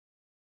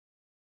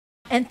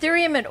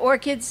Anthurium and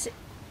orchids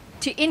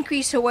to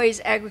increase Hawaii's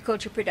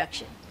agriculture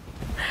production?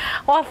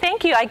 Well,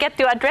 thank you. I get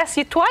to address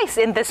you twice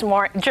in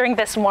during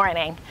this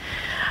morning.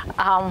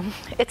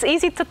 It's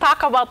easy to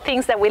talk about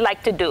things that we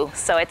like to do,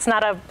 so it's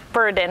not a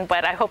burden,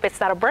 but I hope it's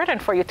not a burden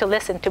for you to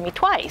listen to me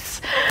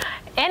twice.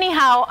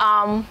 Anyhow,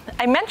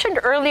 I mentioned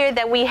earlier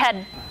that we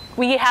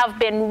have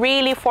been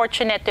really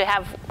fortunate to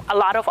have a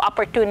lot of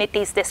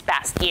opportunities this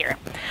past year.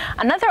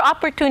 Another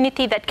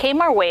opportunity that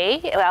came our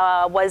way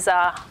was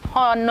a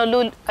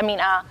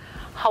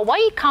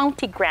Hawaii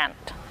County grant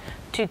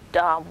to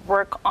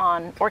work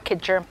on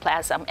orchid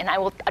germplasm, and I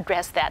will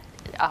address that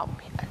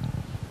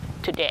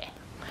today.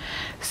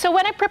 So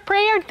when I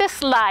prepared this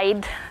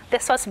slide,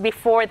 this was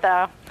before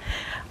the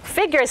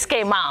figures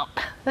came out,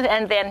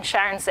 and then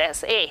Sharon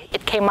says, hey,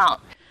 it came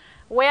out.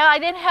 Well, I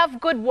didn't have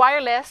good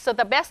wireless, so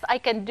the best I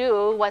can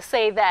do was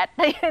say that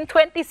in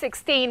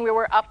 2016, we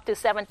were up to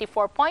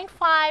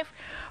 74.5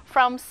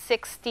 from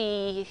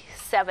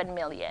 67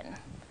 million.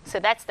 So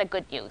that's the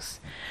good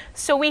news.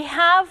 So we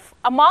have,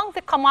 among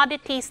the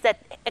commodities that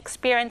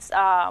experienced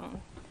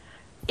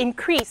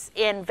increase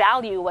in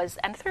value was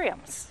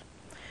Anthuriums.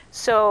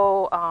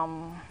 So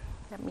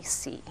let me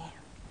see.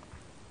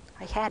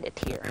 I had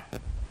it here.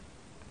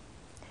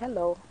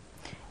 Hello.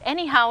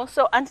 Anyhow,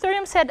 so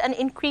Anthuriums had an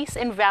increase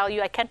in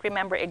value. I can't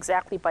remember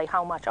exactly by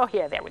how much. Oh,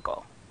 here, there we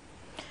go.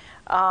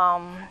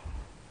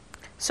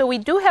 So we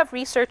do have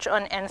research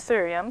on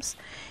Anthuriums.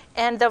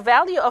 And the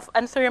value of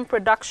Anthurium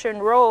production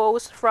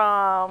rose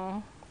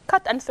from,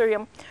 cut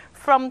Anthurium,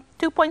 from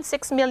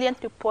 $2.6 million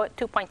to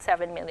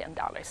 $2.7 million.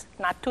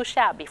 Not too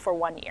shabby for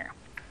 1 year.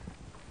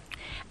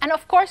 And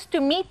of course, to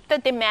meet the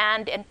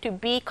demand and to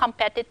be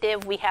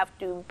competitive, we have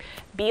to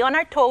be on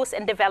our toes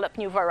and develop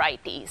new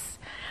varieties.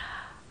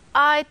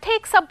 It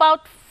takes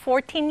about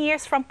 14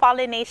 years from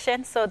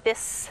pollination, so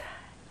this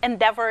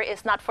endeavor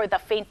is not for the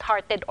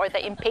faint-hearted or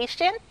the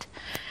impatient.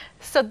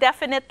 So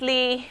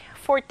definitely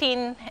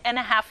 14 and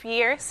a half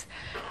years.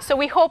 So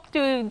we hope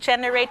to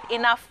generate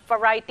enough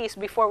varieties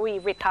before we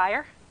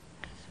retire.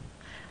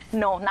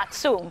 No, not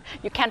soon.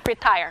 You can't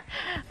retire.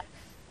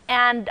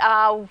 And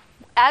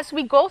as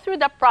we go through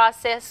the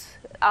process,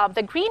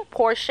 the green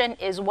portion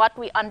is what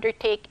we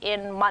undertake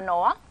in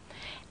Manoa.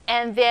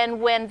 And then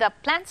when the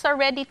plants are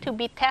ready to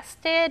be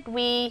tested,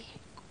 we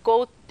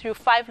go through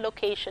 5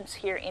 locations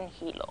here in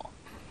Hilo.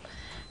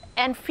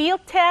 And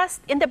field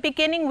test, in the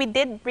beginning, we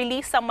did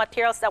release some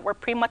materials that were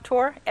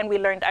premature, and we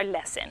learned our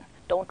lesson.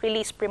 Don't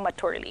release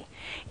prematurely.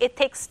 It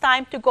takes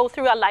time to go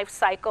through a life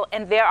cycle,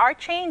 and there are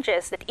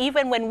changes that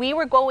even when we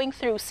were going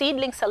through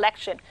seedling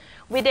selection,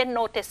 we didn't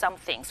notice some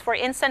things. For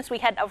instance, we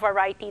had a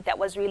variety that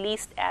was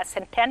released as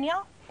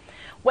Centennial.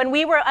 When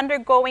we were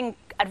undergoing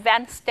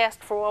advanced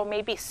test for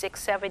maybe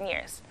 6-7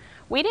 years,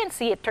 we didn't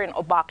see it turn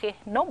obake.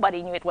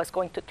 Nobody knew it was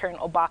going to turn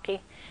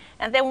obake.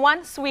 And then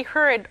once we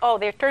heard, oh,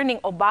 they're turning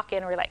obake,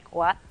 and we're like,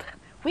 what?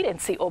 We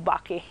didn't see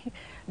obake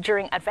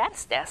during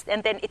advanced test.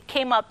 And then it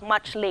came out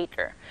much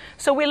later.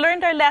 So we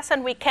learned our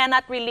lesson. We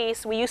cannot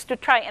release. We used to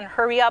try and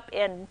hurry up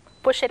and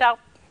push it out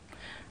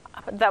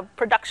the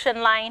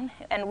production line.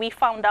 And we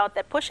found out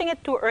that pushing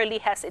it too early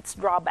has its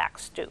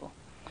drawbacks too.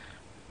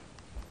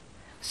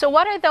 So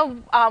what are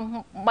the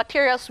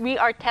materials we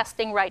are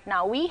testing right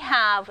now? We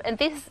have, and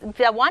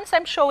the ones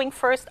I'm showing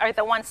first are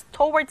the ones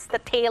towards the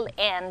tail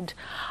end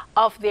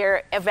of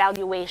their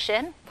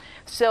evaluation.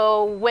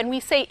 So when we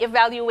say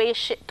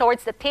evaluation,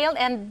 towards the tail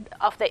end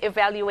of the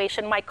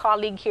evaluation, my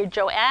colleague here,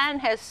 Joanne,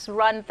 has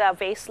run the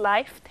vase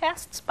life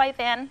tests by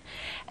then,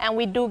 and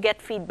we do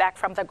get feedback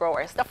from the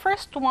growers. The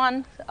first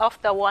one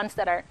of the ones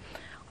that are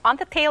on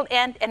the tail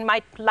end and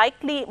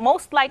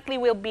most likely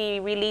will be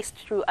released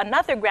through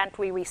another grant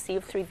we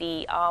received through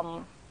the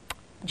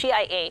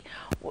GIA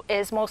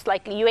is most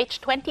likely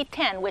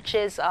UH2010, which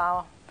is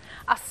a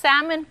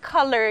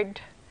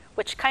salmon-colored,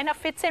 which kind of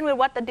fits in with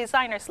what the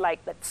designers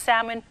like, that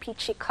salmon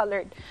peachy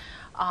colored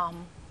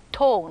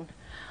tone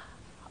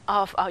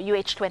of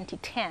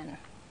UH2010.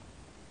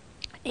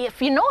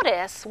 If you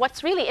notice,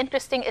 what's really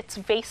interesting, it's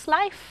vase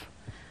life.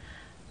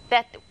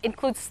 That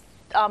includes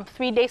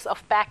 3 days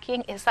of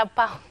packing is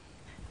about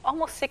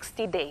almost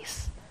 60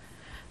 days.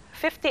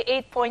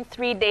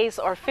 58.3 days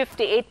or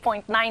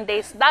 58.9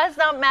 days. Does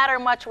not matter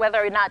much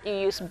whether or not you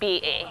use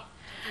BA.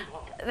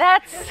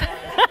 That's...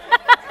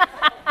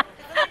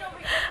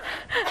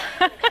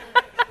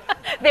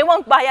 They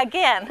won't buy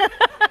again.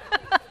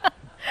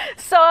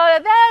 So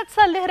that's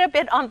a little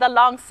bit on the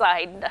long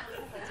side.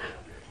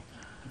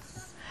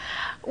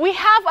 We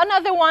have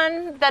another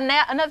one.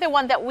 Another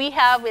one that we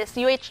have is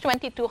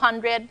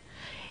UH2200.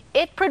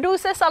 It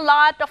produces a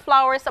lot of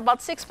flowers, about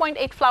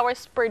 6.8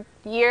 flowers per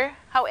year.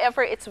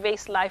 However, its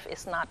vase life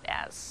is not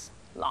as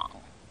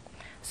long.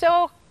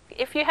 So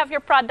if you have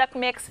your product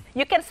mix,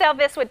 you can sell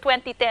this with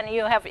 2010.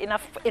 You have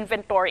enough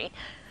inventory.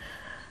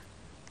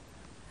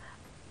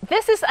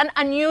 This is an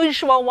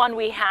unusual one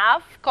we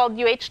have called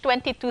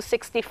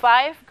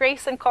UH2265.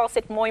 Grayson calls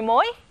it moi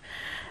moi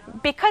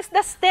because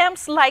the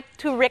stems like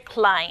to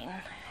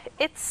recline.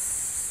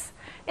 It's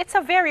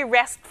a very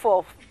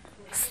restful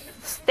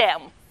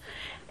stem.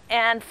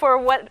 And for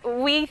what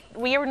we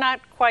are not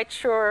quite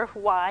sure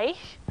why.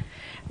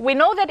 We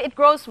know that it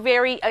grows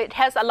it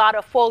has a lot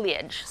of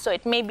foliage, so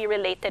it may be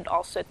related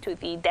also to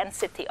the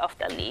density of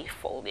the leaf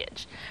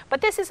foliage.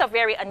 But this is a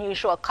very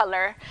unusual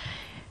color,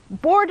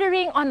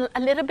 bordering on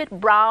a little bit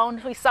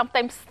brown. We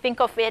sometimes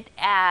think of it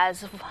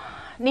as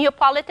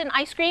Neapolitan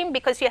ice cream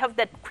because you have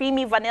that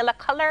creamy vanilla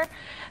color,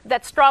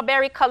 that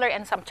strawberry color,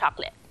 and some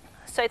chocolate.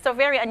 So it's a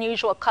very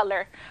unusual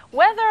color.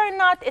 Whether or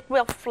not it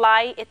will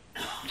fly,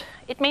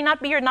 it may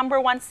not be your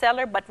 #1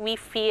 seller, but we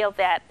feel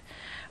that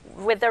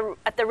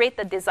at the rate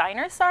the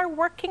designers are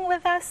working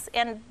with us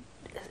and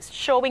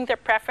showing their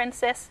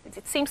preferences,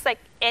 it seems like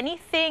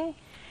anything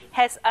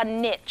has a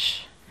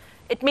niche.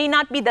 It may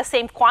not be the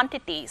same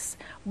quantities,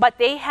 but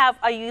they have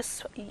a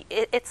use.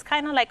 It's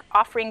kind of like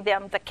offering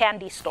them the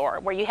candy store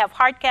where you have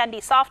hard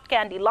candy, soft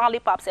candy,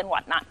 lollipops, and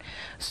whatnot.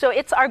 So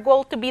it's our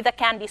goal to be the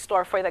candy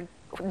store for the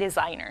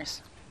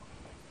designers.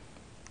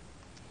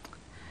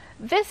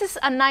 This is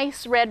a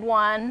nice red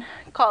one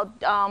called,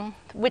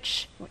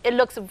 which it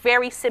looks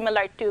very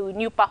similar to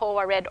New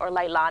Pahoa Red or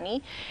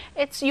Lailani.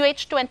 It's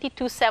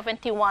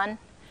UH2271.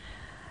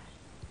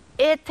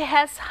 It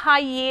has high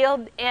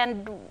yield,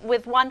 and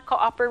with one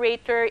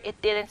cooperator, it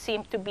didn't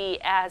seem to be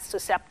as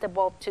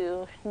susceptible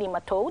to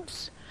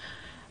nematodes.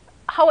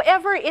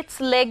 However, it's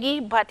leggy,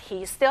 but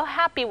he's still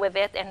happy with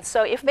it. And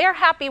so if they're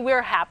happy,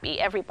 we're happy.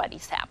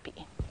 Everybody's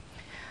happy.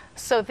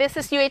 So this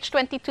is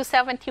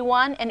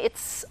UH2271, and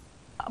it's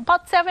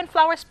about 7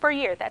 flowers per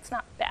year. That's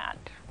not bad.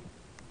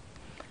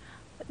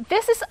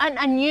 This is an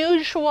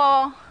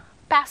unusual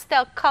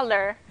pastel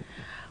color.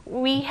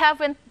 We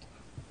haven't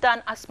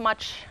done as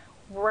much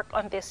work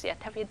on this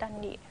yet. Have you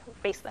done the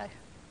vase life?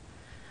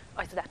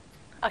 Oh, it's done.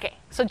 Okay,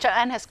 so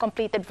Joanne has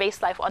completed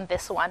vase life on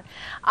this one.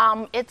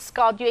 It's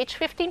called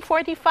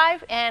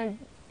UH1545, and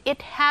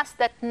it has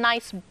that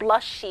nice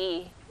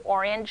blushy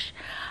orange.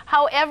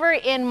 However,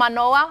 in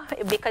Manoa,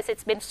 because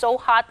it's been so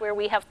hot where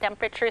we have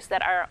temperatures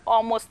that are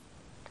almost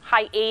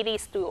high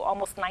 80s to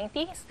almost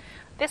 90s,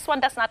 this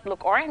one does not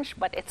look orange,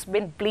 but it's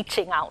been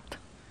bleaching out.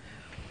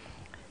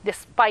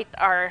 Despite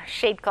our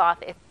shade cloth,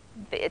 it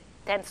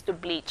tends to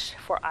bleach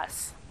for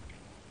us.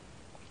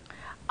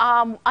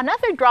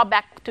 Another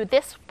drawback to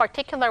this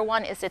particular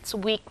one is its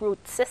weak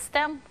root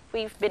system.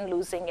 We've been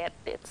losing it.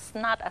 It's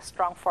not as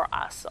strong for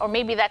us. Or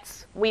maybe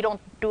we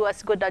don't do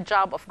as good a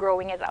job of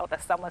growing it out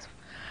as some of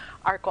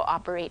our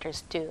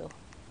cooperators do.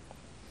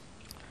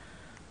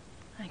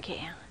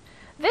 Okay.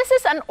 This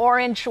is an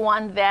orange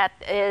one that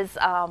is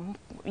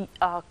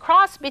a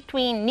cross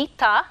between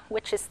Nita,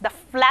 which is the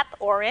flat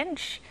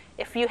orange.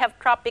 If you have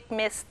tropic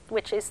mist,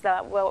 which is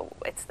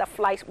it's the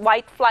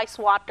white fly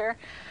swatter.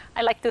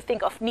 I like to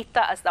think of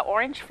Nita as the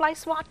orange fly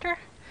swatter.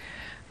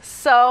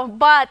 So,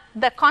 but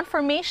the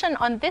conformation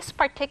on this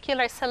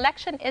particular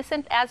selection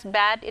isn't as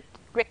bad. It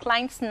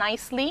reclines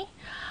nicely.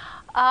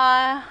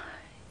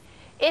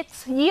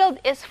 Its yield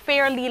is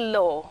fairly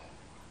low,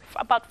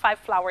 about 5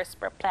 flowers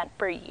per plant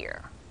per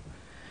year.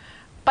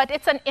 But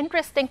it's an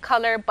interesting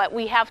color, but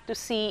we have to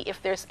see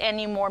if there's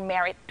any more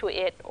merit to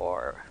it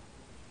or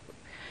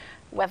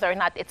whether or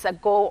not it's a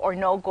go or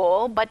no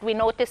go. But we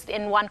noticed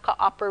in one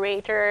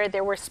cooperator,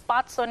 there were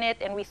spots on it,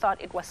 and we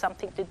thought it was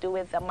something to do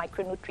with the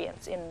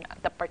micronutrients in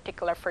the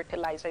particular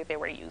fertilizer they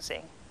were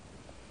using.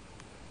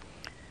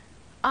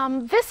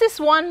 This is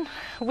one,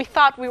 we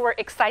thought we were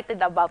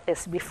excited about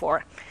this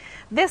before.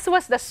 This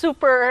was the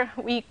super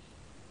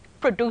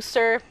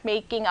producer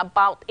making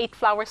about 8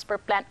 flowers per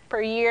plant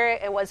per year.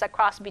 It was a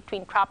cross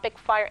between tropic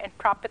fire and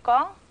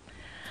tropical.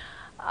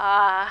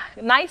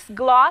 Nice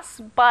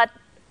gloss, but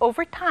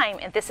over time,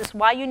 and this is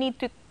why you need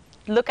to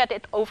look at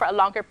it over a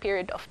longer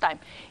period of time.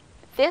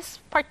 This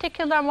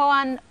particular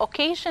one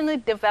occasionally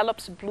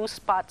develops blue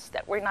spots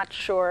that we're not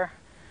sure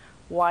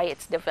why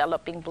it's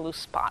developing blue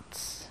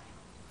spots.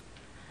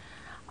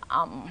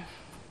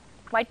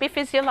 Might be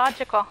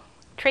physiological.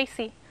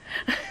 Tracy.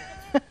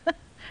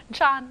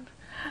 John.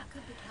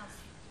 Could be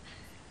calcium.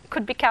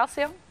 Could be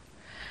calcium,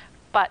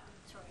 but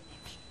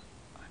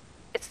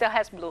it still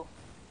has blue.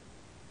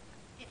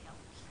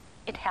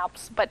 It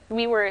helps, but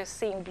we were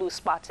seeing blue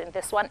spots in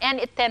this one, and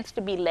it tends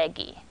to be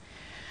leggy.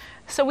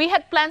 So we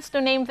had plans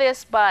to name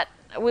this, but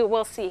we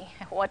will see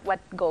what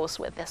goes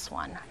with this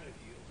one.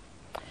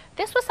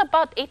 This was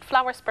about 8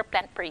 flowers per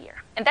plant per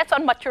year, and that's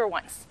on mature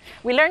ones.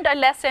 We learned our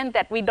lesson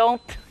that we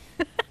don't,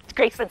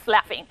 Grayson's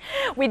laughing,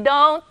 we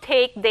don't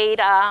take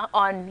data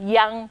on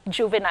young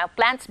juvenile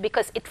plants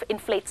because it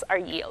inflates our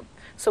yield.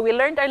 So we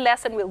learned our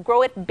lesson, we'll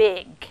grow it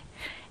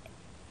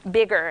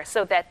bigger,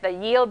 so that the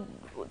yield,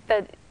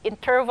 the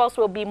intervals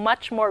will be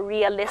much more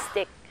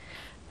realistic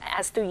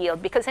as to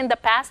yield. Because in the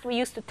past, we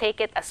used to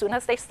take it as soon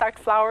as they start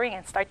flowering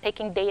and start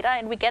taking data,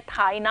 and we get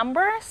high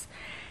numbers,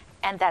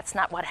 and that's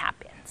not what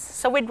happens.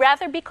 So we'd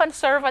rather be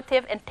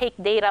conservative and take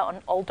data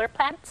on older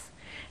plants.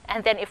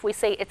 And then if we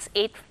say it's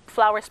 8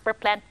 flowers per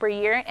plant per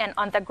year, and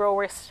on the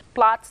growers'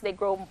 plots, they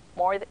grow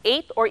more than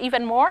 8 or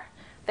even more,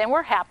 then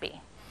we're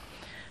happy.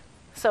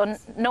 So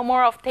no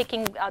more of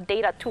taking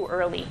data too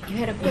early. You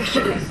had a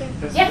question.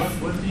 Yes.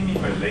 What do you mean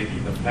by leggy?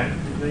 The plant?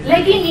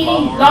 Leggy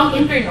meaning long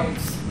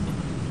internodes.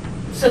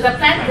 So the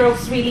plant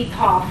grows really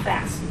tall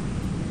fast.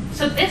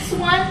 So this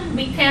one,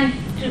 we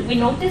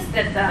notice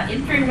that the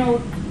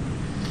internode,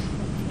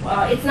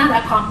 it's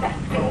not a compact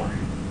grower.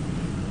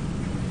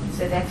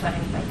 So that's what I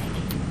mean by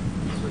leggy.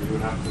 So you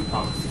would have to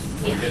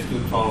get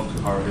too tall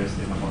to harvest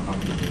in about how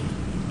many days?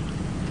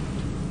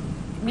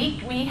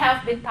 We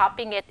have been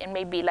topping it in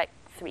maybe like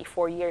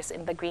 3-4 years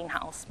in the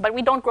greenhouse, but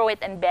we don't grow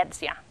it in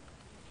beds, yeah.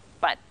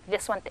 But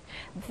this one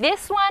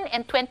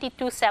and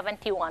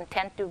 2271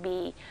 tend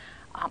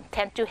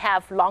to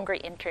have longer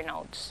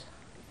internodes.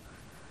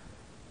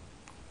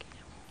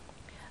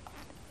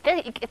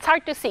 It's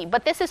hard to see,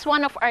 but this is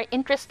one of our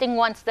interesting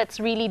ones that's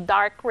really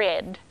dark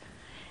red,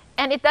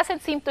 and it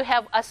doesn't seem to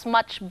have as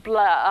much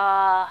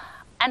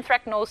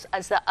anthracnose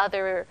as the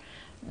other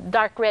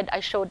dark red I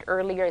showed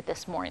earlier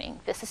this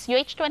morning. This is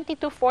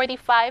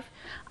UH2245.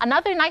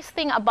 Another nice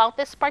thing about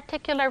this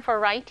particular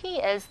variety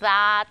is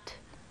that,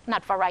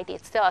 not variety,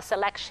 it's still a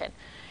selection,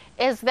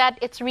 is that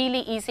it's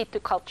really easy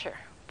to culture,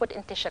 put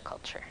in tissue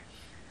culture.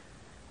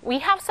 We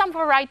have some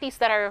varieties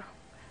that are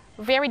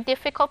very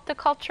difficult to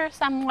culture,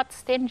 somewhat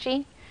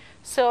stingy.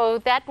 So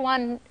that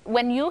one,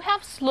 when you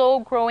have slow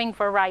growing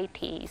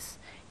varieties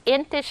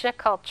in tissue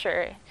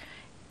culture,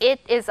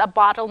 it is a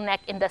bottleneck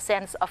in the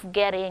sense of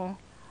getting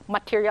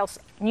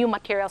new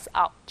materials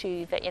out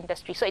to the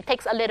industry. So it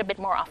takes a little bit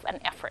more of an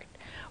effort.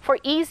 For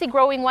easy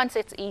growing ones,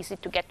 it's easy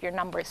to get your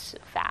numbers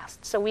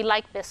fast. So we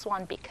like this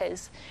one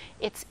because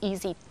it's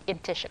easy in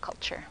tissue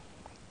culture.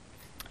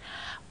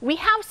 We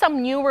have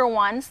some newer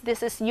ones.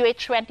 This is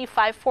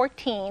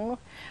UH2514,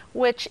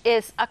 which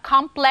is a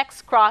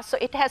complex cross. So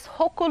it has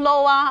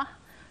Hokuloa,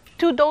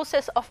 2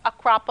 doses of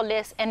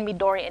Acropolis, and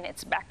Midori in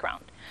its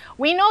background.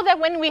 We know that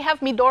when we have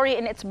Midori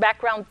in its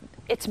background,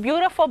 it's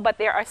beautiful, but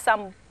there are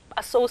some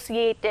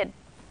associated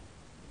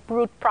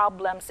root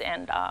problems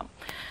and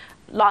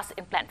loss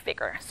in plant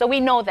vigor. So we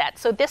know that.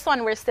 So this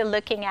one, we're still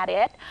looking at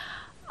it.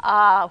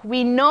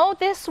 We know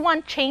this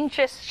one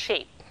changes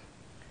shape.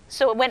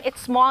 So when it's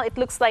small, it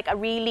looks like a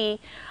really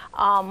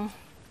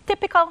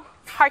typical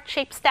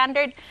heart-shaped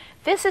standard.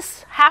 This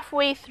is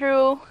halfway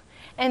through,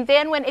 and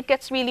then when it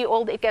gets really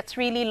old, it gets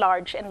really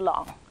large and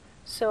long.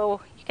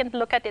 So you can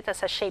look at it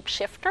as a shape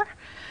shifter.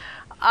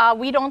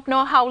 We don't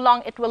know how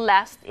long it will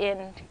last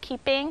in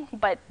keeping,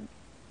 but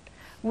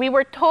we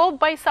were told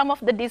by some of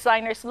the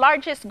designers,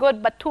 large is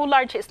good, but too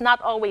large is not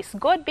always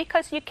good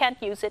because you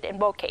can't use it in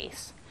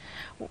bouquets.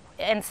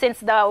 And since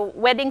the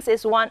weddings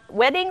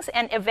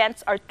and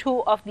events are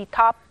 2 of the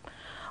top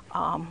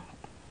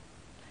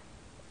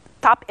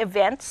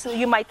events,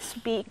 you might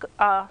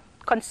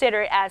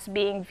consider as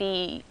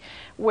being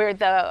where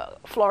the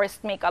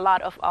florists make a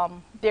lot of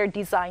their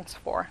designs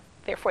for.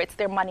 Therefore, it's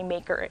their money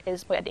maker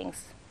is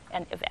weddings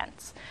and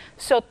events.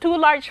 So too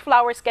large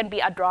flowers can be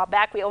a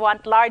drawback. We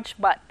want large,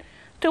 but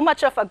too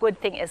much of a good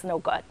thing is no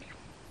good.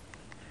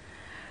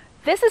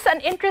 This is an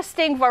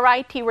interesting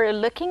variety we're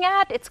looking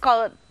at. It's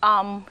called,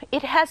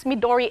 it has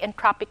Midori and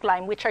Tropic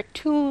Lime, which are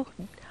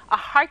a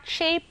heart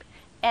shape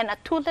and a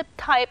tulip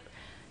type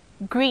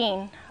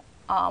green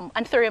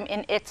Anthurium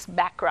in its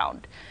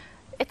background.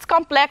 It's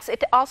complex.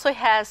 It also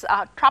has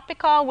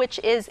Tropical, which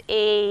is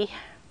a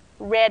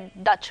red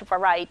Dutch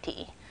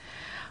variety.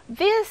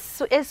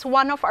 This is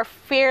one of our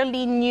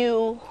fairly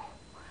new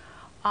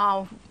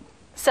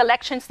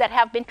selections that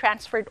have been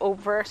transferred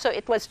over. So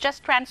it was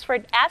just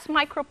transferred as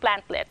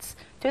microplantlets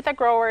to the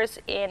growers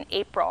in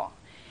April.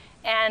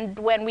 And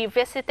when we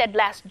visited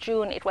last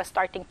June, it was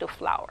starting to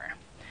flower.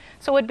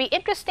 So it would be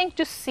interesting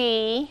to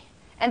see.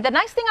 And the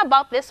nice thing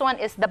about this one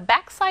is the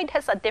backside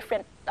has a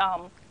different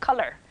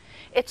color.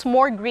 It's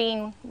more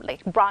green,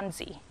 like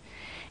bronzy.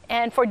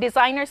 And for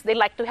designers, they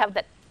like to have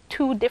that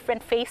 2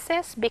 different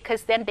faces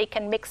because then they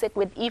can mix it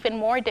with even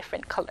more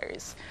different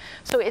colors.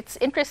 So it's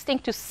interesting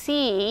to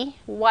see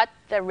what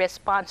the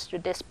response to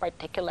this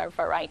particular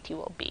variety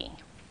will be.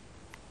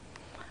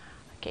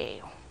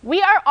 Okay.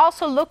 We are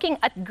also looking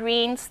at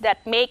greens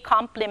that may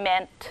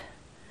complement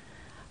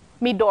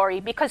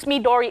Midori because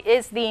Midori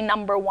is the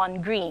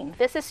 #1 green.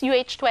 This is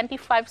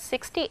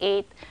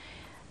UH2568.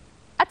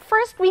 At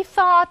first, we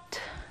thought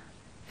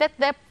that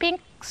the pink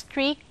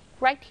streak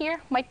right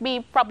here might be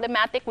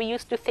problematic. We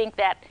used to think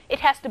that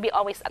it has to be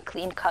always a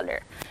clean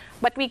color.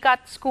 But we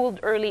got schooled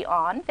early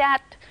on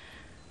that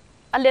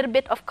a little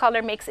bit of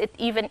color makes it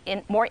even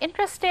more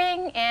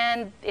interesting,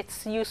 and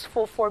it's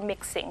useful for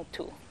mixing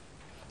too.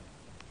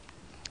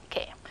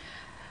 Okay,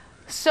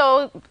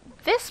 so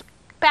this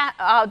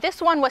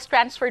one was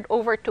transferred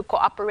over to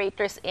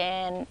cooperators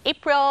in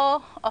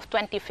April of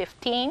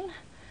 2015.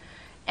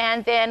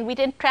 And then we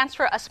didn't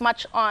transfer as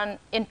much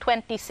in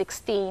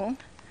 2016.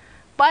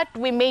 But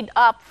we made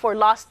up for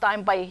lost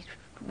time by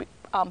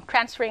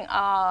transferring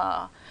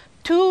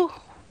 2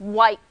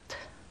 white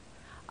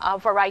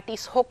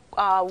varieties,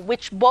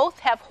 which both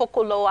have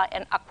Hokuloa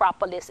and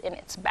Acropolis in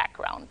its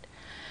background.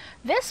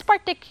 This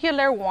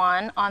particular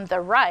one on the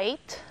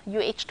right,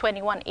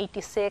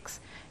 UH2186,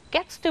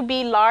 gets to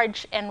be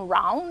large and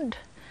round.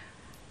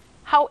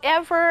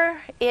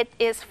 However, it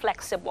is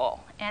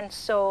flexible, and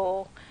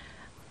so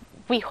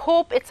we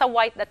hope it's a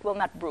white that will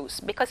not bruise,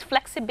 because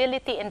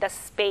flexibility in the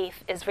space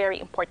is very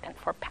important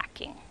for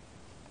packing.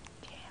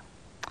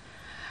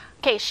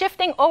 Okay,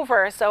 shifting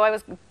over,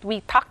 so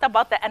we talked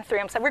about the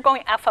Anthuriums, and we're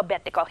going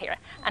alphabetical here.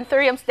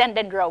 Anthuriums, then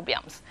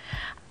Dendrobiums.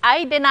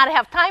 I did not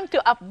have time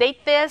to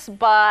update this,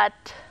 but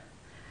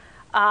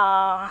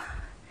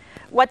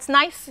what's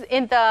nice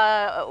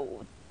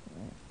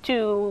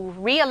to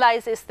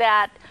realize is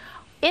that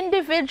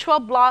individual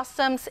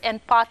blossoms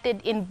and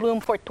potted in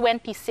bloom for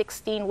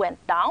 2016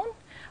 went down,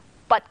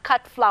 but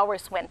cut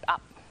flowers went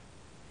up.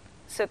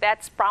 So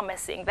that's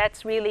promising.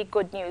 That's really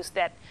good news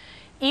that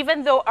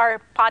even though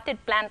our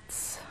potted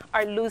plants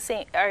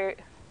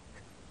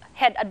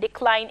had a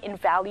decline in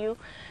value,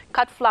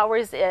 cut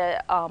flowers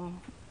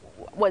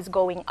was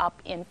going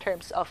up in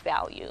terms of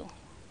value.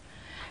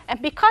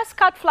 And because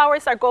cut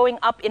flowers are going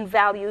up in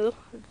value,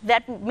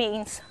 that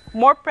means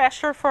more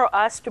pressure for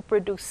us to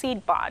produce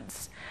seed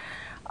pods.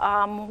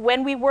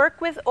 When we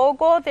work with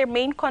Ogo, their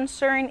main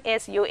concern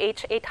is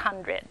UH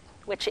 800,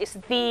 which is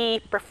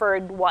the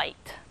preferred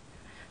white.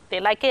 They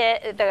like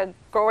it, the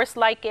growers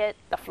like it,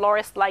 the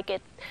florists like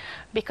it,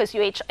 because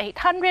UH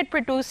 800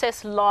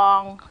 produces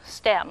long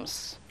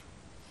stems,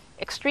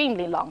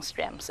 extremely long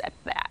stems at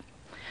that.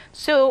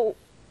 So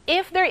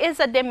if there is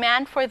a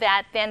demand for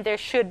that, then there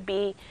should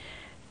be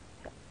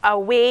a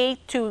way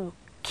to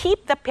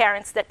keep the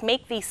parents that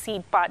make these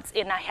seed pods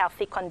in a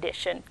healthy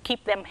condition,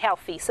 keep them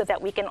healthy so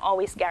that we can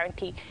always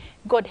guarantee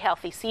good,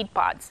 healthy seed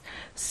pods.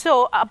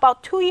 So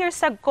about 2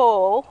 years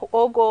ago,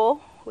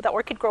 Ogo, the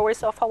orchid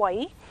growers of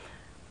Hawaii,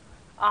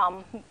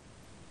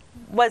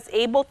 was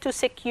able to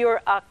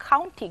secure a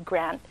county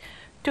grant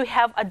to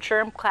have a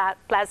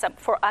germplasm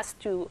for us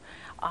to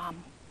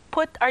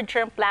put our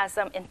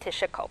germplasm in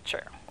tissue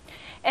culture.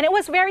 And it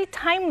was very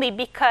timely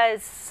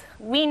because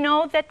we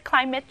know that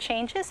climate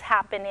change is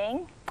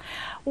happening.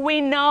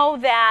 We know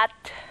that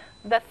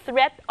the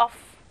threat of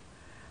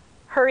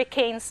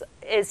hurricanes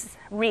is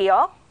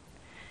real,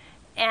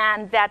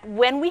 and that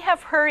when we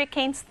have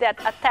hurricanes that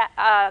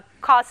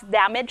cause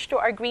damage to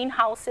our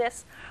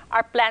greenhouses,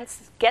 our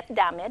plants get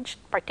damaged,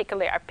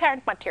 particularly our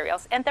parent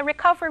materials, and the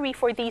recovery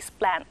for these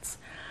plants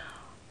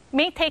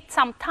may take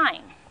some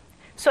time.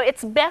 So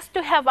it's best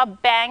to have a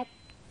bank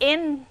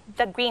in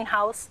the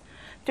greenhouse,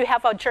 to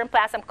have a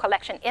germplasm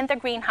collection in the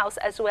greenhouse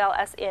as well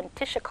as in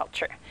tissue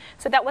culture.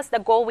 So that was the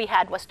goal we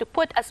had, was to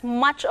put as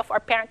much of our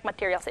parent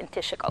materials in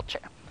tissue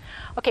culture.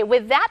 Okay,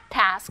 with that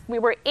task, we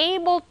were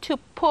able to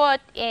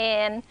put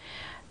in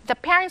the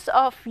parents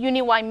of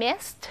Uni-Y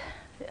mist.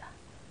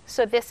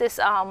 So this is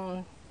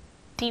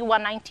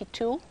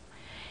D192.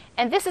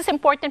 And this is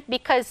important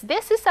because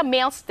this is a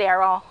male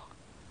sterile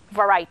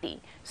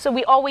variety. So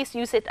we always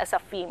use it as a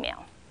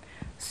female.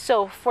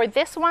 So for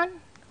this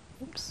one,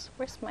 oops,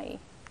 where's my,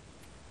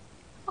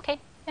 okay,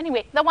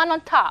 anyway, the one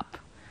on top.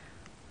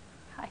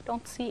 I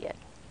don't see it.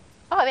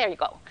 Oh, there you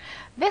go.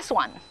 This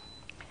one.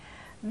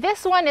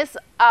 This one is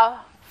a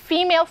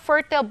female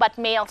fertile but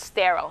male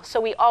sterile. So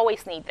we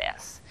always need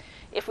this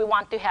if we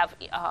want to have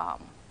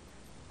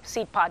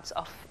seed pods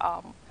of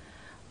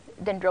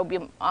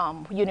Dendrobium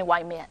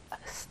Uni-Y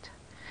mist.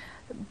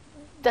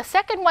 The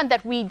second one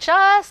that we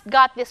just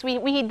got this, we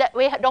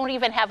don't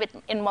even have it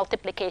in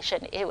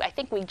multiplication. I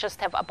think we just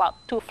have about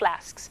 2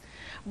 flasks.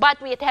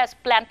 But it has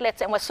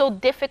plantlets and was so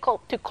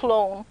difficult to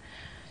clone,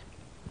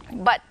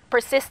 but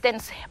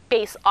persistence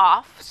pays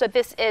off. So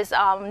this is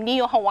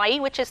Neo Hawaii,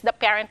 which is the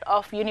parent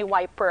of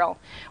Uni-Y Pearl.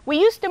 We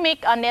used to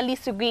make a Nelly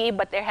Sugui,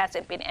 but there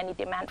hasn't been any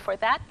demand for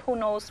that. Who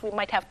knows, we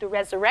might have to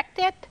resurrect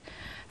it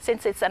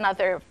since it's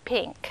another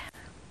pink.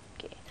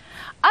 Okay.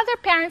 Other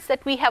parents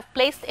that we have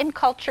placed in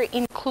culture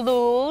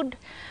include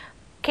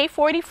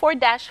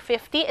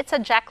K44-50. It's a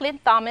Jacqueline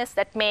Thomas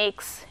that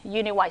makes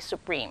Uni-Y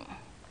Supreme.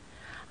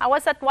 I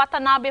was at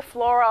Watanabe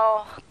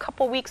Floral a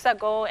couple weeks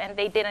ago, and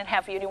they didn't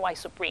have Uni-Y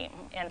Supreme.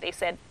 And they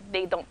said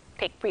they don't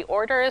take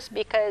pre-orders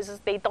because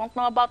they don't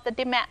know about the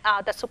demand,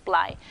 the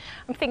supply.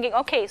 I'm thinking,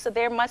 okay, so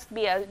there must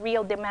be a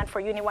real demand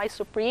for Uni-Y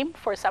Supreme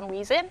for some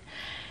reason.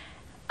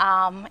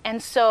 And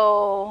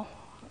so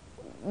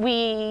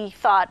we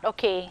thought,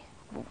 okay,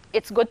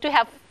 it's good to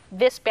have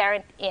this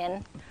parent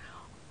in.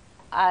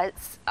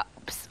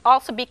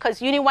 Also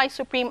because Uni-Y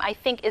Supreme, I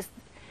think, is,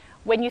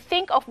 when you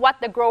think of what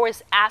the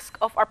growers ask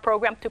of our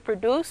program to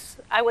produce,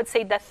 I would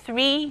say the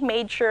 3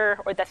 major,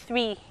 or the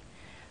 3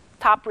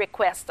 top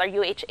requests are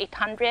UH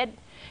 800,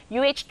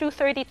 UH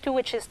 232,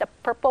 which is the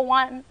purple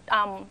one,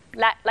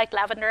 like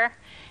lavender,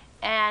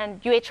 and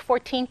UH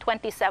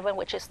 1427,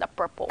 which is the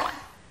purple one.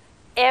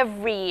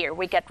 Every year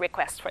we get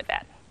requests for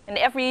that. And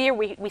every year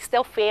we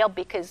still fail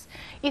because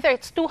either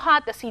it's too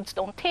hot, the seeds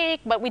don't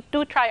take, but we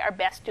do try our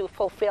best to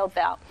fulfill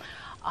the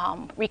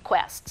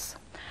requests.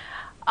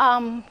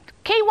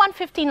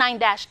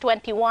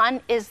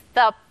 K159-21 is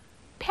the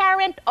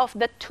parent of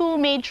the 2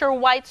 major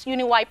whites,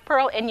 Uni-Y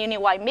Pearl and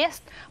Uni-Y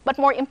Mist, but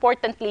more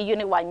importantly,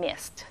 Uni-Y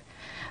Mist.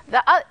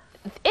 The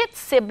its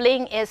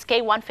sibling is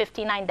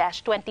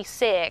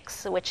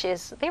K159-26, which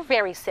is, they're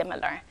very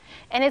similar.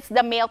 And it's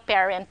the male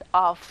parent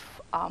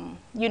of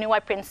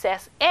Uniwai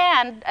Princess.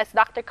 And as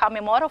Dr.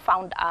 Kamimoto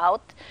found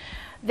out,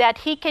 that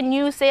he can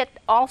use it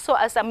also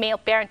as a male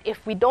parent.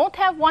 If we don't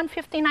have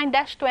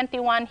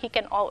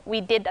 159-21,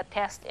 we did a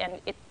test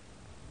and it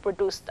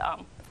produced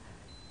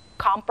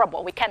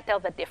comparable. We can't tell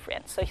the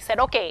difference. So he said,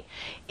 okay,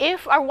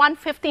 if our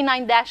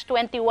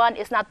 159-21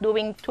 is not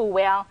doing too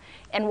well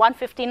and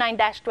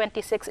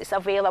 159-26 is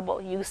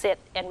available, use it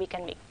and we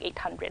can make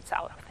 800s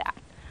out of that,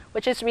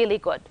 which is really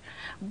good.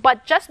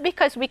 But just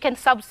because we can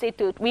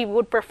substitute, we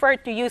would prefer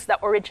to use the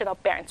original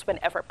parents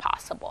whenever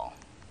possible.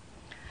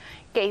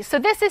 Okay, so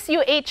this is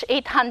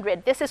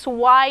UH800. This is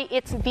why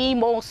it's the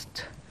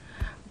most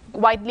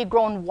widely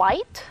grown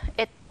white.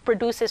 It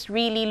produces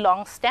really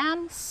long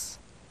stems.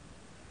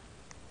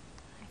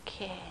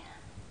 Okay.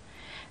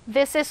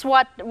 This is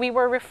what we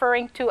were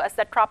referring to as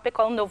the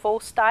tropical nouveau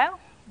style.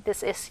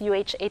 This is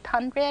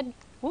UH800.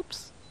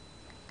 Oops.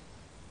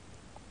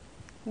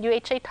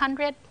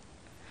 UH800.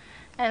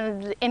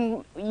 And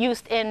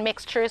used in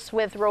mixtures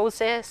with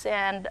roses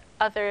and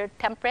other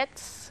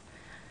temperates.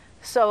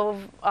 So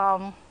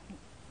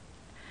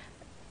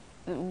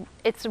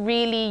it's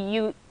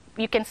really,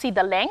 you can see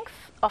the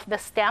length of the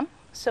stem.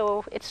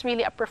 So it's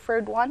really a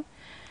preferred one.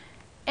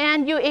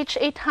 And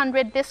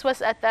UH800, this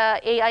was at the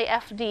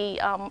AIFD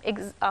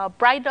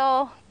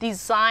bridal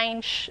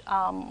design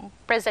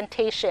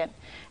presentation.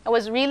 It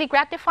was really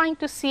gratifying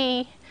to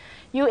see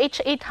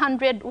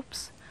UH800,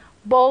 oops,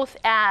 both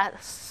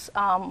as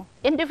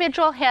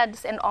individual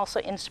heads and also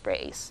in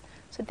sprays.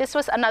 So this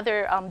was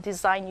another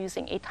design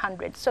using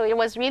 800. So it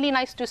was really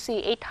nice to see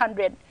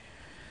 800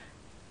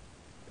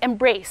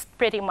 embraced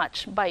pretty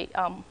much by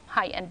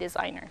high-end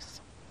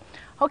designers.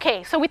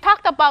 Okay, so we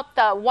talked about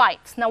the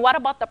whites. Now what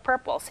about the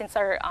purples? Since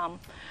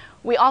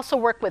we also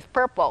work with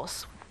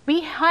purples.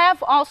 We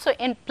have also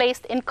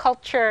placed in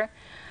culture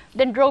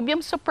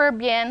Dendrobium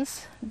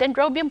superbiens,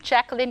 Dendrobium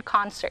Jacqueline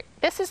concert.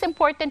 This is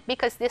important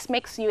because this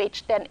makes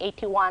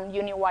UH1081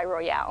 Uniwai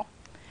Royale.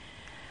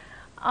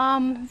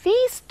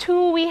 These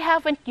two we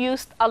haven't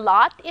used a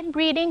lot in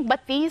breeding,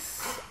 but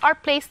these are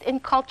placed in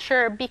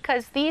culture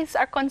because these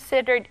are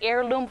considered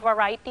heirloom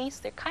varieties.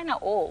 They're kind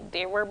of old.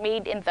 They were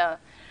made in the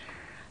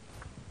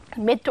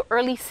mid to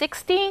early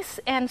 60s,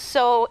 and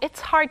so it's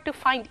hard to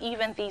find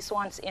even these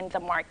ones in the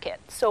market.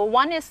 So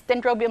one is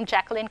Dendrobium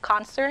Jacqueline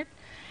concert,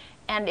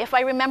 and if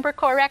I remember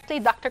correctly,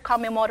 Dr.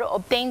 Kamimoto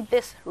obtained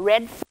this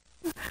red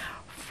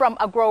from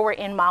a grower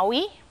in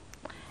Maui.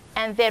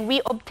 And then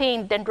we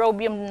obtained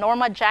Dendrobium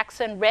Norma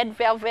Jackson Red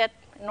Velvet.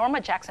 Norma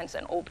Jackson's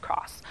an old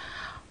cross.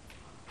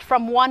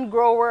 From one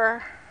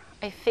grower,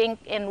 I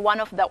think, in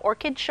one of the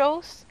orchid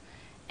shows.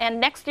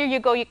 And next year you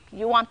go,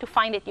 you want to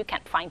find it, you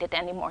can't find it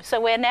anymore. So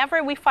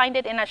whenever we find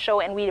it in a show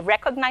and we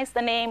recognize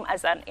the name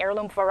as an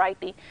heirloom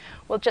variety,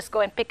 we'll just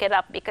go and pick it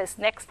up because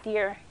next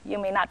year you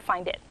may not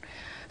find it.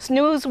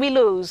 Snooze, we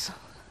lose.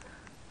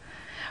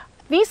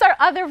 These are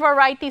other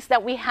varieties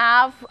that we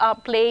have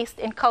placed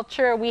in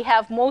culture. We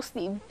have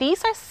mostly,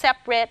 these are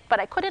separate,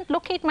 but I couldn't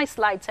locate my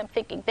slides. I'm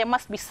thinking there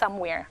must be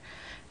somewhere.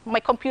 My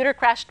computer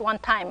crashed one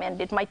time and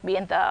it might be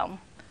in the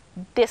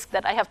disk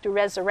that I have to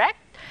resurrect.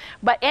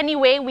 But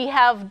anyway, we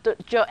have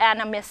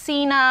Joanna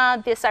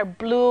Messina. These are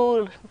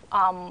blue.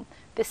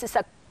 This is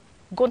a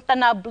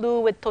Guntana blue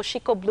with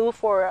Toshiko blue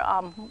for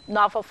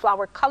novel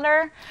flower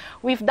color.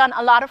 We've done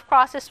a lot of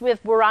crosses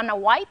with Burana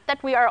white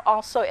that we are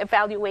also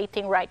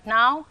evaluating right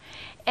now.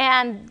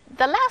 And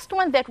the last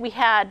one that we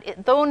had,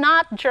 though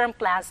not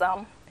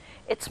germplasm,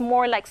 it's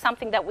more like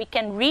something that we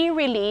can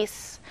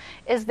re-release,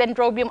 is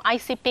Dendrobium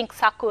Icy Pink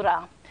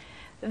Sakura.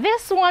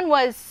 This one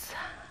was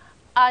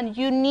a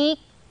unique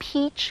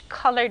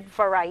peach-colored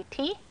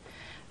variety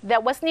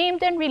that was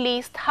named and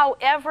released.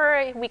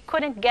 However, we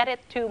couldn't get it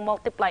to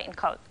multiply in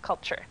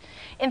culture.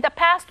 In the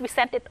past, we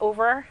sent it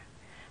over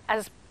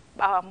as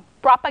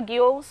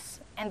propagules,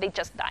 and they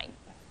just died.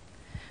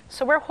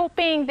 So we're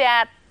hoping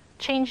that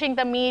changing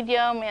the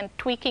medium and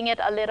tweaking it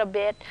a little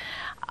bit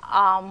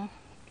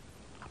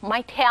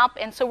might help.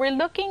 And so we're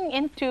looking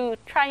into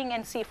trying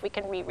and see if we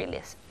can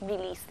release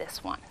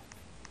this one.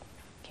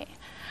 Okay.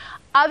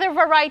 Other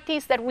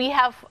varieties that we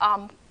have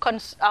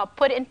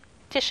put in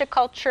tissue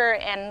culture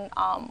and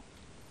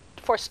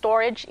for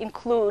storage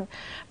include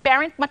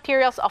parent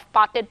materials of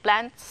potted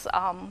plants,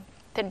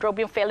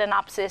 Dendrobium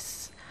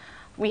phalaenopsis.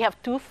 We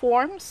have two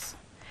forms.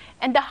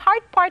 And the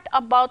hard part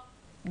about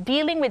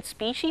dealing with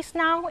species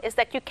now is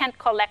that you can't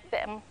collect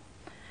them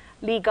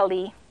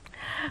legally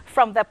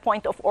from the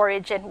point of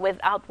origin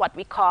without what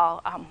we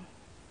call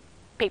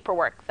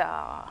paperwork, the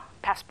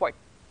passport.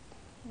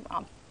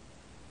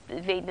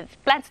 The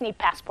plants need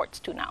passports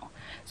too now,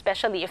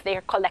 especially if they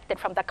are collected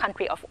from the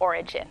country of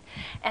origin.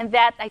 And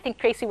that, I think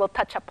Tracy will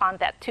touch upon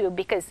that too,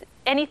 because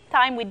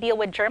anytime we deal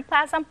with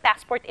germplasm,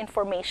 passport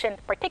information,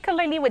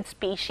 particularly with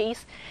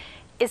species,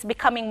 is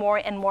becoming more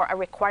and more a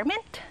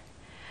requirement.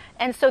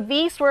 And so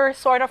these were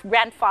sort of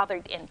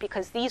grandfathered in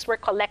because these were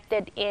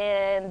collected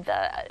in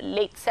the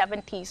late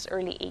 70s,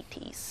 early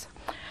 80s.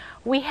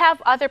 We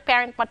have other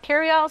parent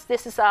materials.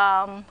 This is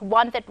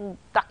one that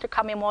Dr.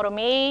 Kamemoto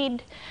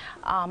made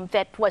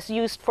that was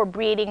used for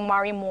breeding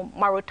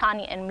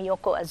Marutani and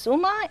Miyoko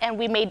Azuma. And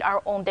we made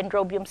our own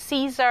Dendrobium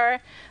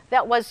Caesar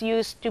that was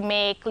used to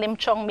make Lim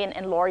Chong Min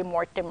and Lori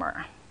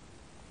Mortimer.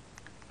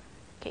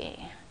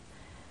 Okay.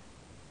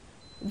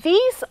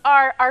 These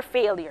are our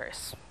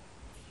failures.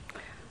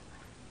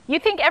 You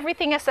think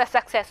everything is a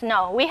success?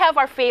 No, we have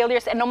our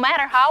failures, and no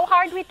matter how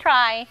hard we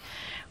try,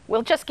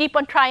 we'll just keep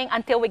on trying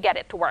until we get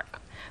it to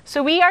work.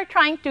 So we are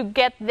trying to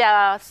get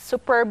the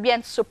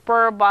Superbian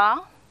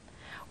Superba.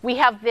 We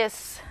have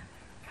this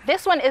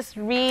one is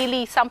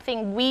really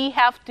something we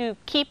have to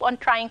keep on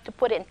trying to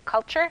put in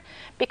culture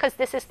because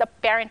this is the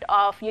parent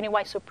of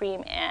Uni-Y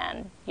Supreme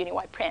and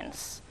Uni-Y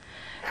Prince.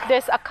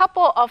 There's a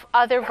couple of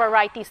other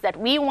varieties that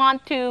we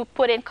want to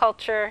put in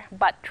culture,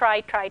 but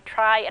try,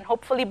 and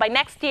hopefully by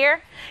next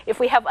year, if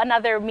we have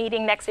another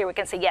meeting next year, we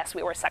can say, yes,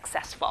 we were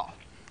successful.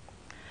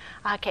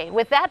 Okay,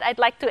 with that, I'd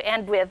like to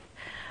end with,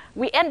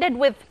 we ended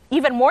with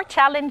even more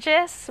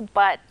challenges,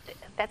 but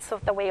that's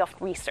the way of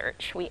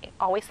research. We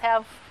always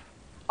have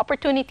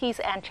opportunities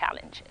and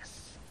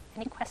challenges.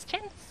 Any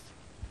questions?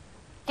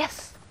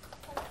 Yes?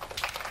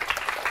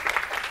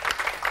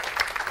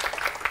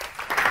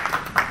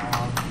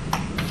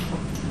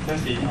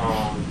 Tessie,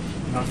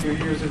 a few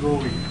years ago,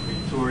 we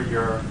toured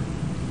your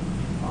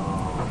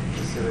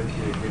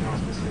facility, greenhouse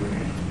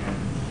facility, and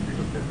we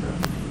looked at the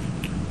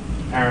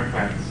parent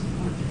plants,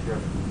 particular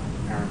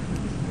parent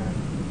plants.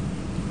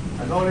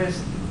 And I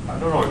noticed, I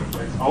don't know,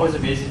 it always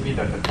amazes me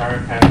that the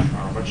parent plants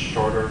are much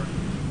shorter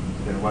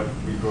than what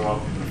we grow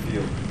up in the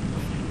field.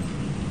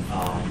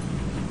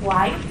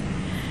 Why?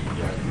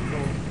 Yeah, you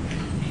know,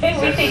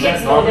 We think is that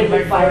it's loaded normally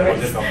with like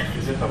that? virus.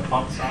 Is it the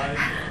pot size?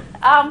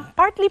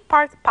 Partly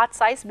pot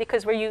size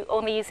because we're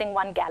only using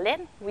 1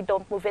 gallon. We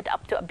don't move it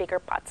up to a bigger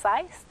pot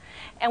size.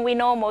 And we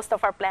know most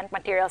of our plant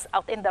materials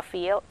out in the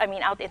field,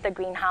 out in the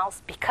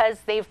greenhouse,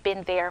 because they've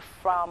been there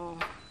from,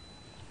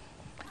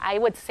 I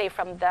would say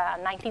from the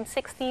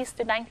 1960s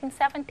to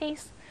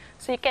 1970s.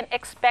 So you can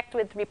expect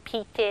with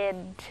repeated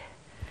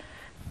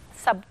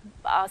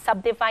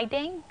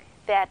subdividing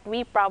that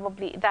the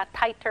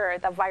titer,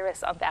 the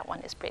virus on that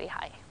one is pretty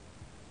high.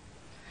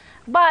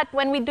 But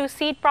when we do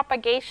seed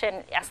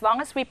propagation, as long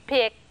as we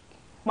pick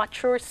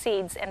mature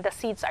seeds and the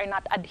seeds are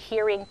not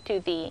adhering to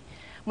the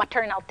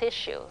maternal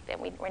tissue, then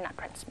we're not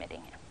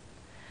transmitting it.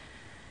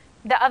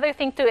 The other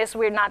thing too is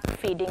we're not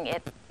feeding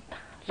it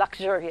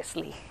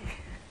luxuriously.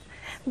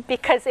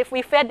 Because if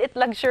we fed it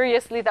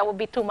luxuriously, that would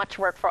be too much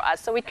work for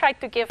us. So we try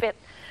to give it,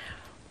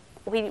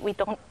 we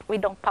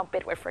don't pump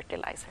it with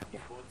fertilizer.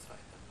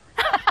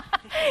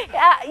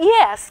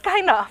 Yes,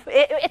 kind of.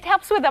 It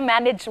helps with the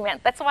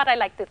management. That's what I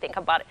like to think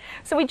about it.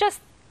 So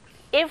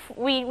if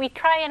we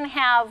try and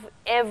have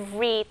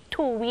every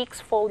 2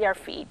 weeks foliar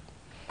feed.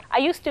 I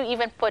used to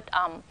even put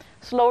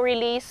slow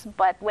release,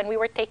 but when we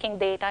were taking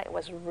data, it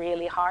was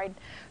really hard.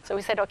 So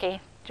we said, okay,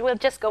 we'll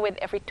just go with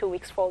every 2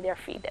 weeks foliar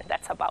feed, and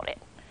that's about it.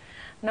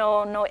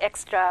 No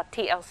extra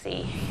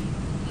TLC.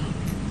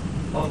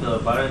 All the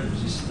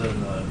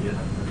virus-resistant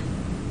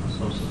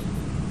sources.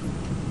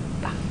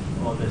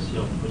 Oh, that's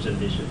your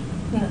presentation.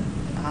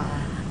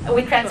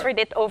 We transferred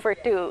it over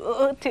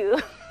to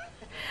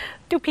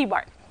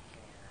P-BART.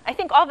 I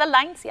think all the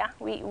lines, yeah.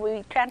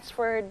 We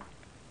transferred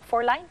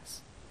 4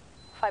 lines,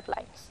 5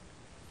 lines.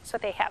 So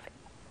they have it.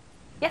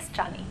 Yes,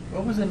 Johnny?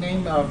 What was the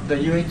name of the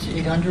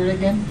UH800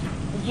 again?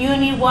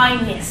 Uni-Y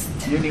Mist.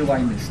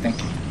 Uni-Y Mist,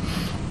 thank you.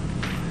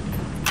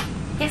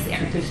 Yes,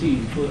 Eric? To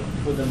see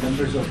for the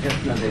members of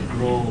HEFNA that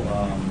grow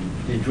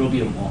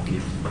Dendrobium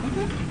orchids,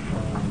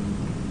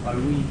 are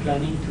we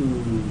planning to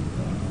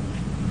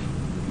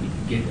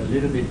get a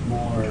little bit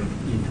more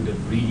into the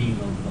breeding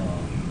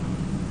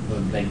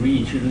of like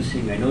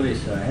reintroducing? I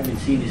noticed I haven't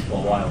seen this for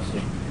a while, so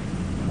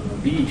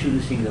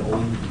reintroducing the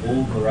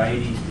old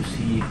varieties to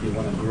see if they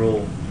want to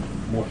grow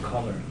more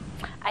color.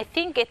 I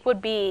think it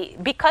would be,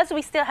 because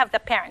we still have the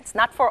parents,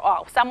 not for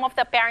all. Some of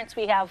the parents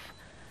we have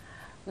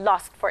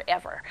lost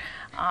forever.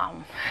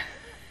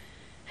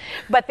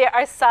 But there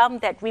are some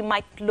that we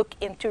might look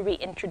into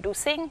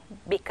reintroducing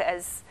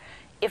because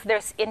if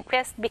there's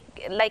interest,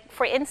 like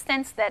for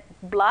instance, that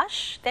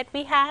blush that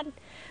we had,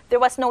 there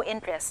was no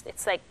interest.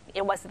 It's like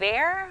it was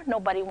there,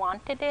 nobody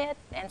wanted it,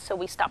 and so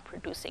we stopped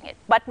producing it.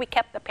 But we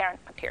kept the parent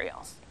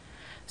materials.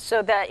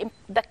 So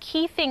the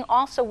key thing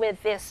also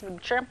with this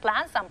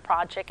germplasm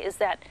project is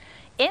that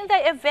in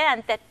the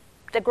event that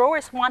the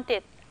growers want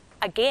it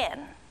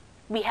again,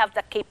 we have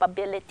the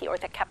capability or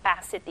the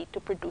capacity to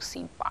produce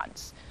seed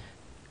pods.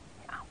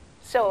 Yeah.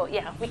 So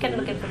yeah, we can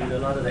look into that. With a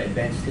lot of the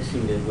advanced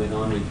testing that went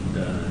on with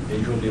the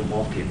Dendrobium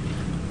orchid,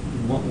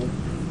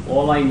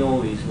 all I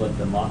know is what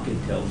the market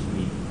tells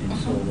me. And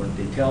so what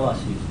they tell us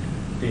is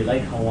they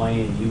like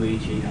Hawaiian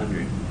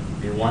UH800.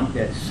 They want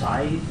that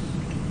size.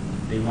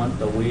 They want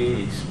the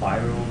way it's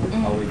spiral,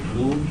 how it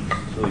blooms,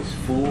 so it's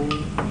full.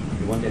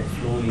 They want that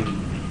flowing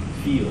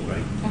feel,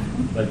 right?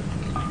 But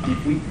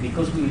if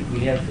because we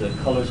have the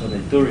colors of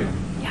Anthurium,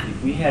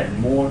 if we had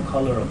more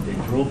color of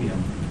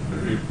Dendrobium,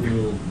 it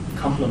will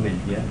complement,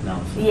 yeah, now.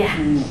 So Yeah.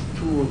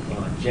 two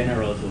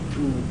generals or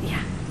two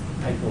Yeah.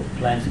 type of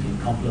plants can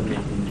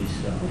complement in this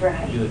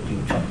Right. your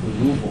chop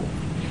removal.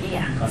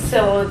 Yeah. concept.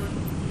 So,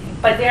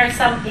 But there are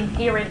some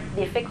inherent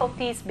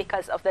difficulties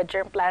because of the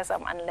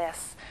germplasm,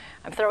 unless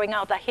I'm throwing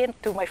out a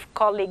hint to my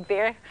colleague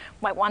there,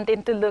 might want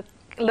him to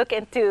look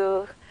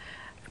into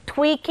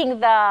tweaking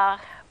the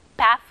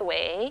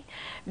pathway,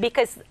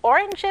 because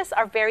oranges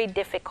are very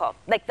difficult,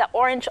 like the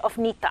orange of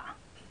Nita.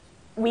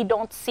 We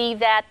don't see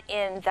that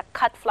in the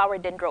cut flower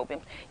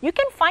dendrobium. You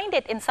can find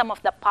it in some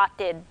of the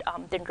potted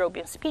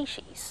dendrobium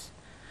species,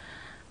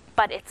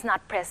 but it's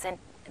not present,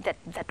 that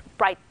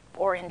bright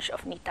orange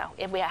of Nita.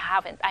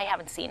 I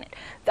haven't seen it.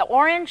 The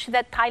orange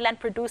that Thailand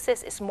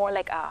produces is more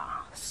like a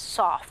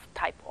soft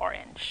type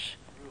orange.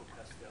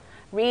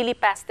 Really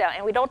pastel,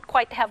 and we don't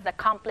quite have the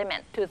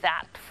complement to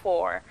that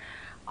for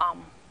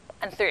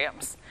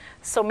Anthuriums.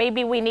 So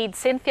maybe we need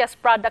Cynthia's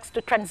products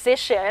to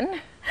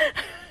transition.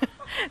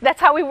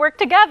 That's how we work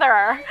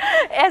together,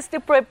 as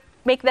to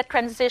make the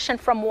transition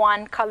from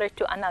one color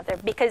to another.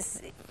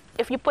 Because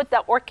if you put the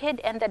orchid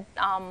and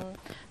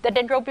the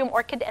Dendrobium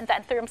orchid and the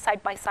Anthurium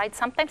side by side,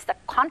 sometimes the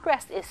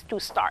contrast is too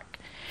stark.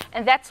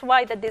 And that's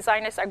why the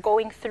designers are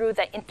going through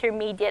the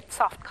intermediate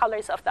soft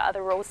colors of the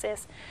other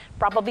roses.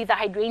 Probably the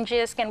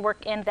hydrangeas can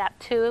work in that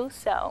too.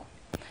 So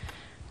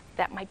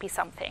that might be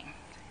something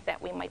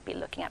that we might be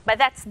looking at. But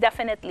that's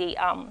definitely,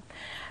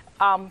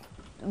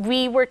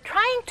 we were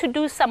trying to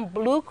do some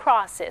blue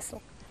crosses.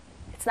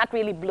 It's not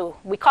really blue.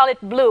 We call it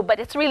blue, but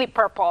it's really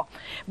purple.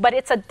 But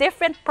it's a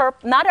different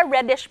purple, not a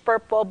reddish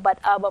purple, but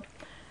a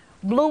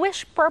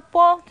bluish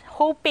purple,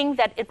 hoping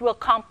that it will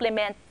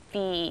complement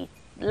the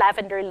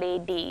Lavender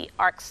Lady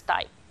Arcs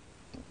type.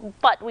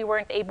 But we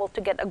weren't able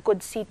to get a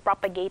good seed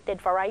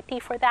propagated variety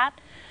for that,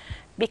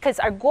 because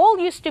our goal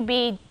used to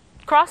be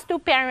cross two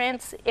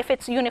parents. If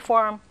it's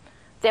uniform,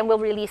 then we'll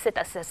release it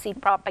as a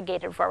seed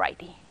propagated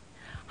variety.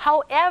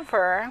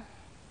 However,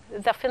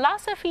 the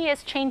philosophy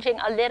is changing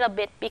a little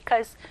bit,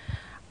 because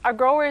our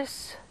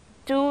growers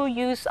do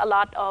use a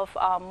lot of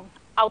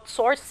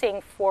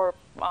outsourcing for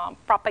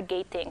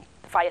propagating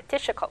via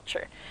tissue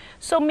culture.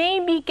 So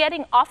maybe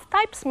getting off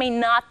types may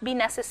not be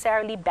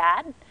necessarily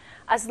bad.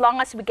 As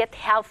long as we get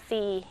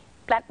healthy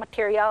plant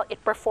material,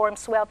 it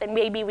performs well, then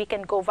maybe we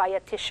can go via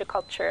tissue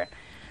culture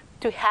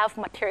to have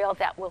material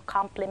that will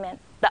complement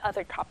the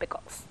other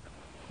tropicals.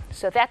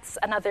 So that's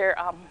another,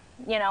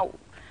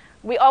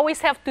 we always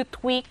have to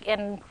tweak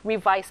and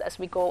revise as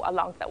we go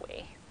along the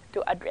way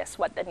to address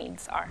what the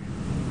needs are.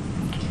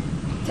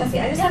 Tessie,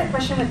 I just had a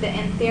question with the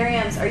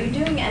Anthuriums. Are you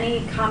doing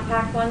any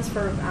compact ones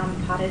for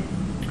potted?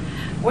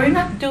 We're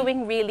not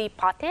doing really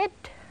potted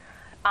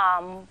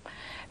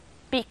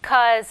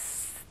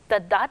because the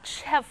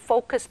Dutch have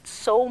focused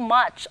so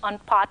much on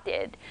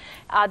potted.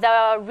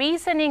 The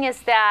reasoning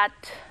is that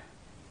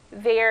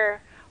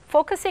they're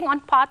focusing on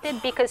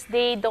potted because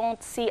they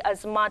don't see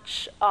as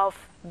much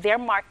of their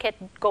market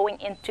going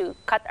into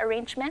cut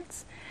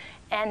arrangements.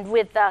 And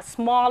with the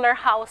smaller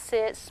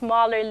houses,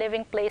 smaller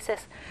living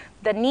places,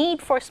 the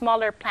need for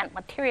smaller plant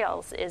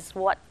materials is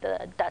what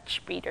the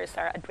Dutch breeders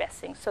are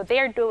addressing. So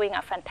they're doing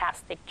a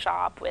fantastic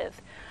job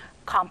with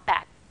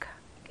compact.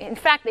 In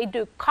fact, they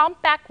do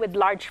compact with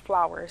large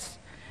flowers.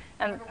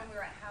 And Remember when we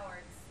were at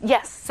Howard's?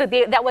 yes, so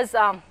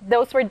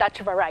those were Dutch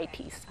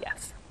varieties,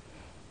 yes.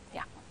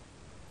 Yeah.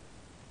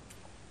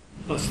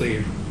 Plus,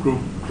 they grew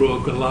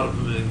a lot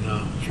of them in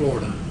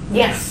Florida.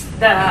 yes,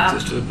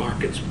 Access to the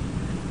markets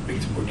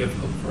makes it more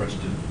difficult for us to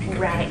be competitive.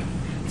 Right.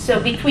 So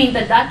between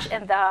the Dutch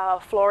and the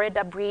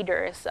Florida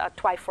breeders,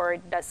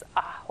 Twyford does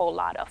a whole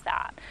lot of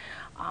that.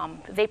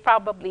 They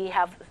probably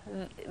have,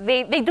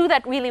 they do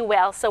that really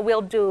well, so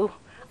we'll do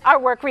our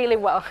work really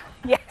well.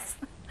 Yes,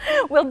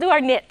 we'll do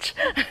our niche.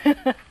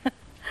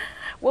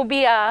 We'll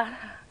be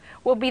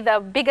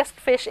the biggest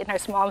fish in our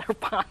smaller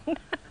pond.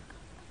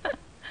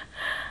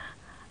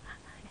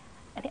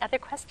 Any other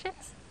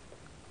questions?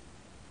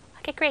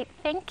 Okay, great,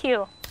 thank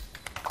you.